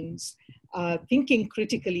claims, thinking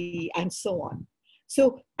critically, and so on.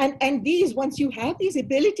 So, and these, once you have these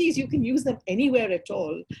abilities, you can use them anywhere at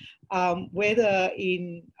all, whether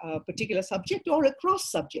in a particular subject or across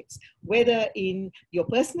subjects, whether in your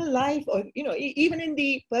personal life or, even in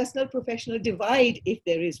the personal professional divide, if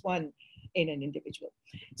there is one in an individual.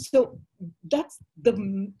 So that's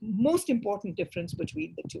the most important difference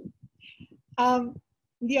between the two.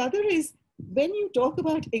 The other is, when you talk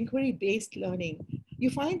about inquiry-based learning, you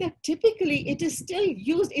find that typically it is still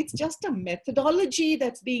used, it's just a methodology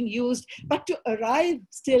that's being used, but to arrive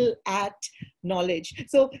still at knowledge.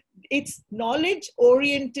 So it's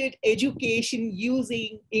knowledge-oriented education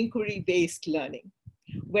using inquiry-based learning.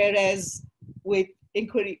 Whereas with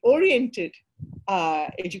inquiry-oriented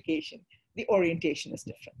education, the orientation is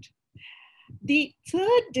different. The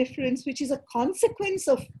third difference, which is a consequence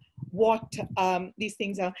of what these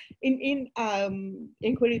things are, in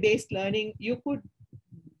inquiry-based learning, you could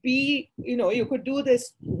do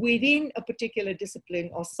this within a particular discipline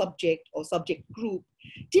or subject group.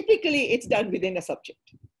 Typically, it's done within a subject.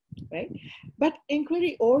 right? But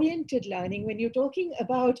inquiry-oriented learning, when you're talking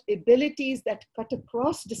about abilities that cut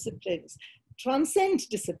across disciplines, transcend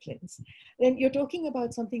disciplines, then you're talking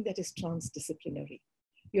about something that is transdisciplinary.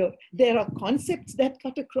 There are concepts that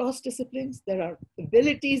cut across disciplines. There are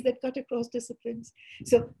abilities that cut across disciplines.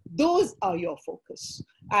 So those are your focus,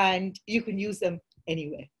 and you can use them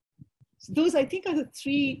anywhere. So those, I think, are the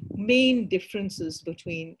three main differences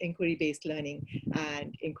between inquiry-based learning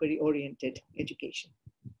and inquiry-oriented education.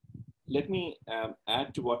 Let me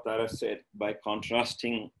add to what Tara said by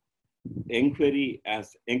contrasting inquiry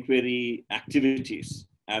activities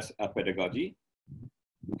as a pedagogy.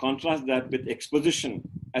 Contrast that with exposition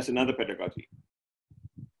as another pedagogy.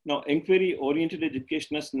 Now, inquiry-oriented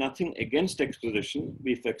education has nothing against exposition.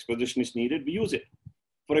 If exposition is needed, we use it.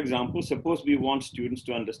 For example, suppose we want students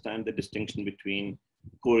to understand the distinction between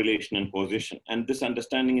correlation and causation, and this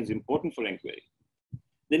understanding is important for inquiry.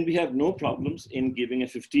 Then we have no problems in giving a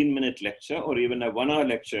 15-minute lecture or even a 1-hour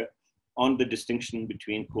lecture on the distinction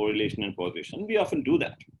between correlation and causation. We often do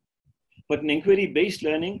that. But in inquiry-based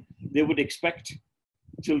learning, they would expect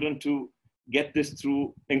children to get this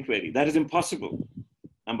through inquiry. That is impossible,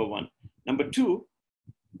 number one. Number two,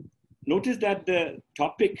 notice that the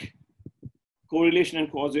topic correlation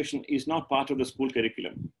and causation is not part of the school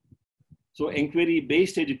curriculum. So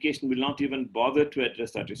inquiry-based education will not even bother to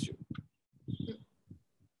address that issue.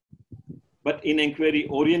 But in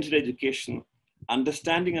inquiry-oriented education,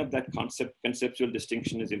 understanding of that conceptual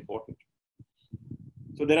distinction is important.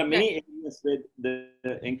 So there are many areas where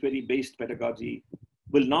the inquiry-based pedagogy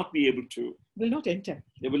will not be able to. Will not enter.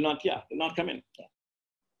 They will not, yeah, will not come in.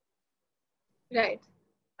 Yeah. Right.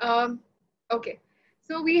 Okay.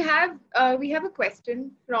 So we have a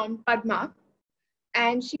question from Padma,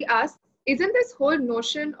 and she asks, isn't this whole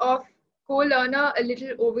notion of co-learner a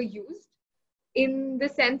little overused, in the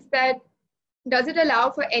sense that does it allow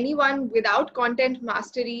for anyone without content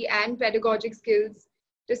mastery and pedagogic skills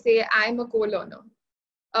to say, I'm a co-learner?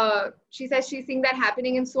 She says she's seeing that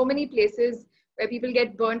happening in so many places where people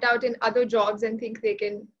get burnt out in other jobs and think they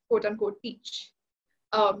can, quote unquote, teach.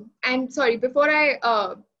 And sorry, before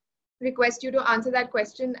I request you to answer that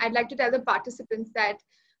question, I'd like to tell the participants that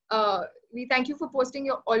we thank you for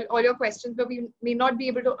posting all your questions, but we may not be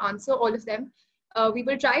able to answer all of them. We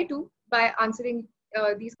will try to by answering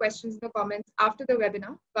these questions in the comments after the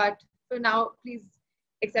webinar, but for now, please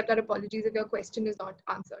accept our apologies if your question is not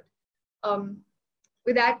answered.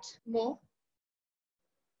 With that, Mo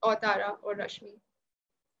or Tara or Rashmi.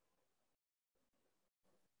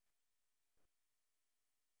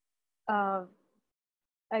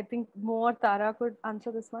 I think Mo or Tara could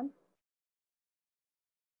answer this one.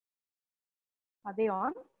 Are they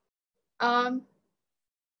on?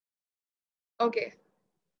 Okay.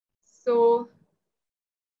 So,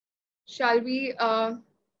 shall we? All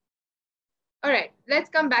right. Let's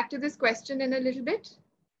come back to this question in a little bit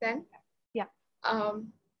then. Yeah.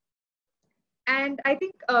 And I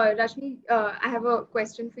think, Rashmi, I have a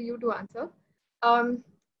question for you to answer.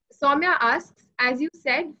 Soumya asks, as you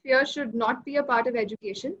said, fear should not be a part of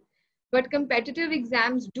education, but competitive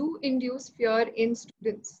exams do induce fear in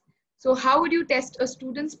students. So how would you test a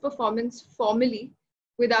student's performance formally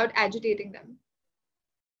without agitating them?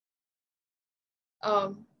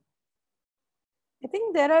 I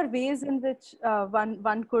think there are ways in which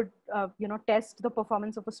one could test the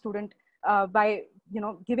performance of a student by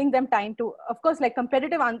giving them time to, of course, like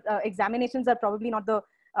competitive examinations are probably not the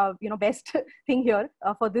best thing here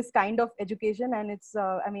for this kind of education, and it's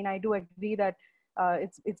I mean, I do agree that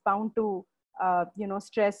it's bound to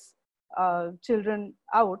stress children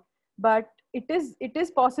out, but it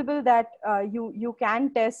is possible that you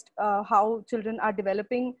can test how children are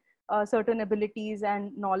developing certain abilities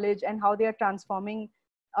and knowledge and how they are transforming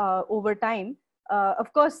over time.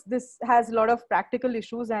 Of course, this has a lot of practical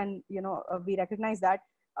issues, and we recognize that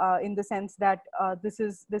in the sense that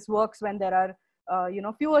this works when there are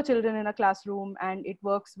fewer children in a classroom, and it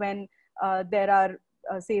works when there are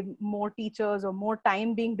say more teachers or more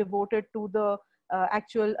time being devoted to the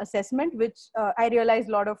actual assessment, which I realize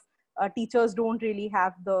a lot of teachers don't really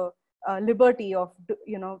have the liberty of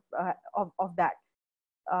of that.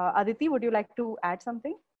 Aditi, would you like to add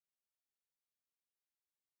something?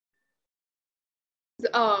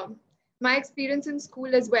 My experience in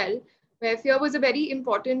school as well, where fear was a very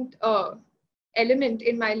important element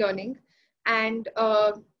in my learning. And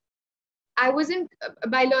I wasn't,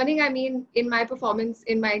 by learning, I mean in my performance,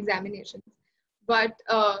 in my examinations. But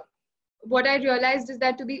what I realized is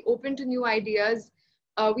that to be open to new ideas,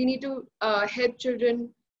 we need to help children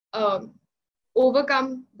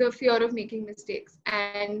overcome the fear of making mistakes.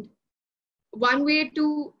 And one way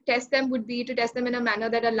to test them would be to test them in a manner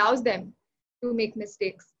that allows them to make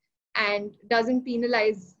mistakes and doesn't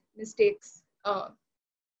penalize mistakes.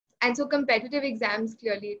 And so competitive exams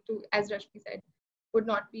clearly, as Rashmi said, would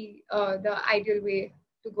not be the ideal way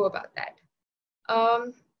to go about that.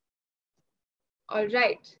 All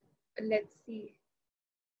right, let's see.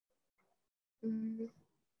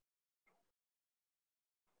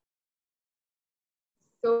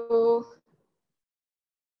 So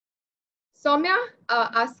Soumya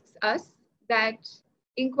asks us that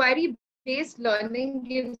inquiry-based learning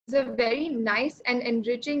gives a very nice and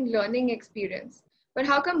enriching learning experience. But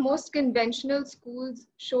how come most conventional schools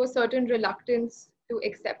show certain reluctance to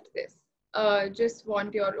accept this? Just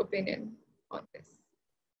want your opinion on this.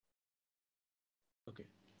 Okay,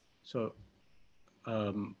 so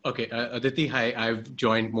Aditi, hi. I've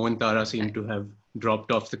joined. Mohan Tara seemed to have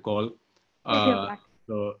dropped off the call.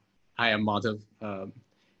 So hi, I'm Madhav.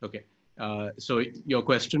 Okay. So your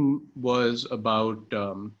question was about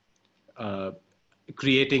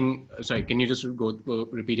creating. Sorry, can you just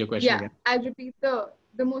repeat your question again? I'll repeat the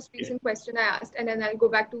most recent question I asked, and then I'll go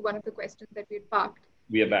back to one of the questions that we had parked.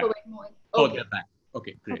 We are back. Oh, they're back.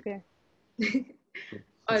 Okay, great. Okay.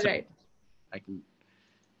 All right. I can.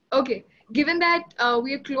 Okay. Given that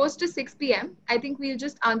we are close to 6 p.m., I think we'll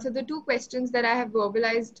just answer the two questions that I have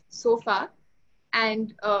verbalized so far,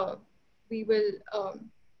 and we will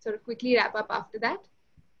sort of quickly wrap up after that.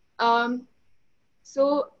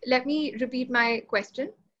 So let me repeat my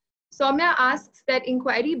question. Soumya asks that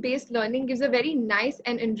inquiry-based learning gives a very nice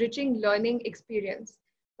and enriching learning experience,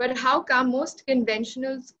 but how come most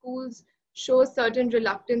conventional schools show certain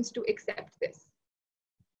reluctance to accept this?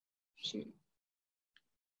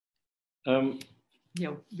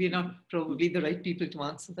 Yeah, we're not probably the right people to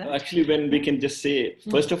answer that. Actually, when we can just say,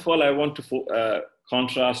 first of all, I want to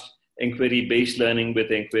contrast inquiry-based learning with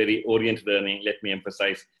inquiry-oriented learning. Let me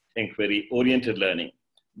emphasize inquiry-oriented learning,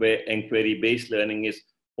 where inquiry-based learning is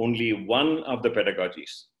only one of the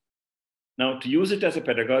pedagogies. Now, to use it as a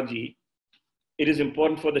pedagogy, it is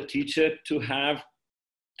important for the teacher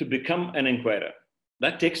to become an inquirer.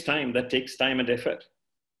 That takes time and effort.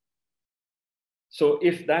 So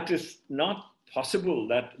if that is not possible,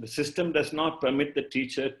 that the system does not permit the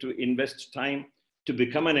teacher to invest time to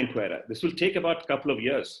become an inquirer, this will take about a couple of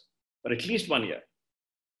years, or at least 1 year.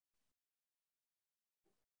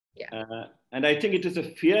 Yeah. And I think it is a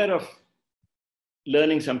fear of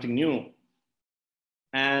learning something new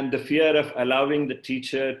and the fear of allowing the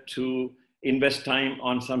teacher to invest time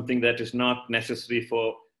on something that is not necessary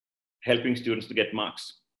for helping students to get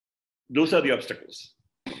marks. Those are the obstacles.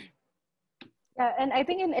 Yeah, and I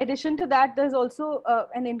think in addition to that, there's also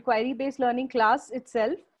an inquiry-based learning class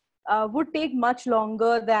itself would take much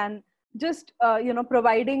longer than just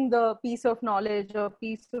providing the piece of knowledge or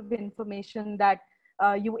piece of information that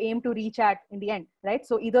you aim to reach at in the end, right?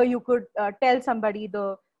 So either you could tell somebody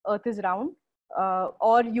the earth is round,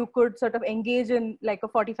 or you could sort of engage in like a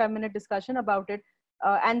 45-minute discussion about it,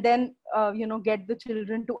 and then get the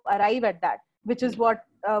children to arrive at that, which is what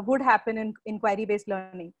would happen in inquiry-based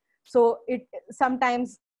learning. So it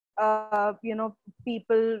sometimes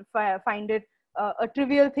people find it a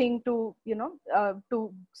trivial thing to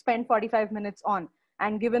to spend 45 minutes on.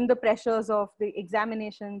 And given the pressures of the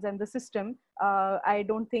examinations and the system, I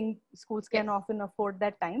don't think schools can often afford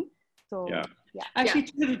that time. So, yeah.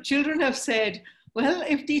 Actually, children have said, well,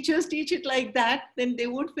 if teachers teach it like that, then they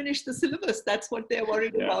won't finish the syllabus. That's what they're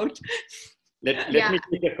worried about. Let me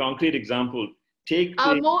take a concrete example.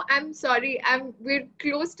 Mo, I'm sorry. We're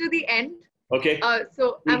close to the end. Okay.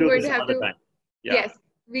 So I'm going to have to. Yes,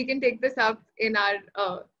 we can take this up in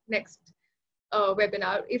our next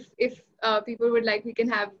webinar. If people would like, we can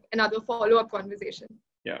have another follow-up conversation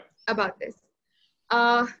about this.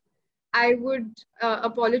 I would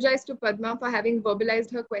apologize to Padma for having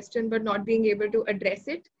verbalized her question but not being able to address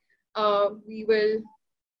it. We will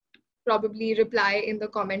probably reply in the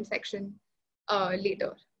comment section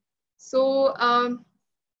later. So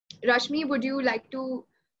Rashmi, would you like to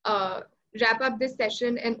wrap up this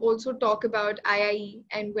session and also talk about IIE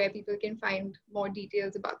and where people can find more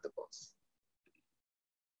details about the course?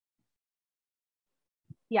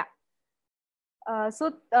 Yeah.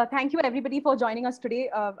 So thank you everybody for joining us today.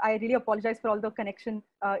 I really apologize for all the connection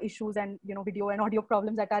issues and video and audio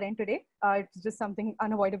problems at our end today. It's just something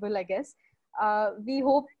unavoidable, I guess. We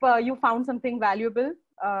hope you found something valuable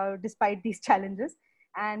despite these challenges.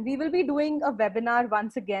 And we will be doing a webinar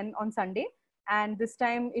once again on Sunday. And this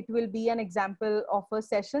time it will be an example of a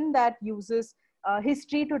session that uses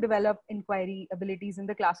history to develop inquiry abilities in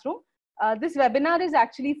the classroom. This webinar is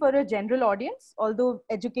actually for a general audience, although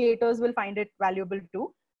educators will find it valuable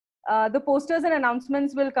too. The posters and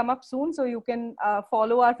announcements will come up soon, so you can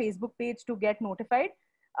follow our Facebook page to get notified.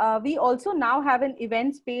 We also now have an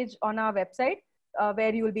events page on our website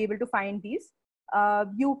where you will be able to find these.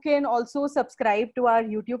 You can also subscribe to our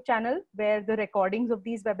YouTube channel where the recordings of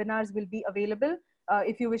these webinars will be available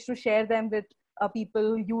if you wish to share them with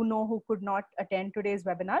people you know who could not attend today's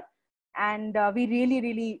webinar. And we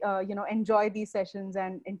really enjoy these sessions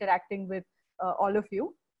and interacting with all of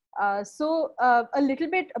you. So a little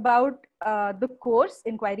bit about the course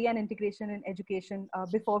Inquiry and Integration in Education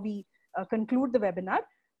before we conclude the webinar.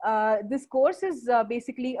 This course is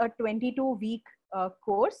basically a 22-week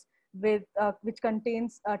course with which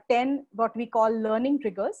contains 10 what we call learning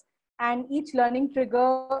triggers, and each learning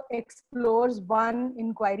trigger explores one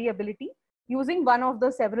inquiry ability using one of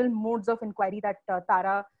the several modes of inquiry that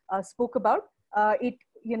Tara spoke about. It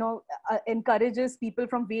encourages people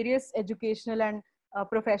from various educational and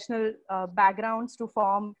professional backgrounds to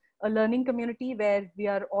form a learning community where we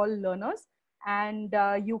are all learners. And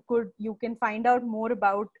you can find out more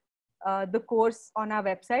about the course on our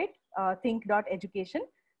website, think.education.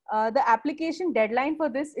 The application deadline for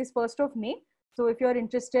this is 1st of May. So if you're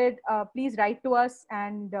interested, please write to us,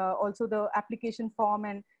 and also the application form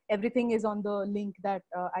and everything is on the link that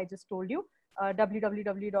I just told you,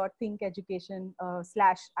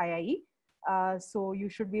 www.thinkeducation/IIE. So you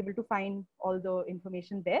should be able to find all the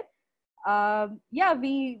information there. Yeah,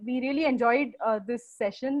 we really enjoyed this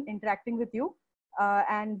session interacting with you,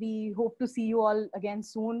 and we hope to see you all again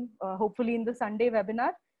soon, hopefully in the Sunday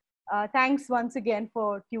webinar. Thanks once again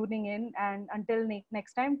for tuning in, and until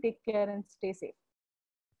next time, take care and stay safe.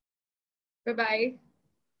 Bye-bye.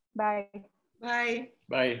 Bye. Bye.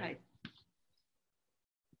 Bye. Bye.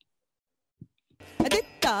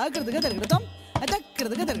 Adikta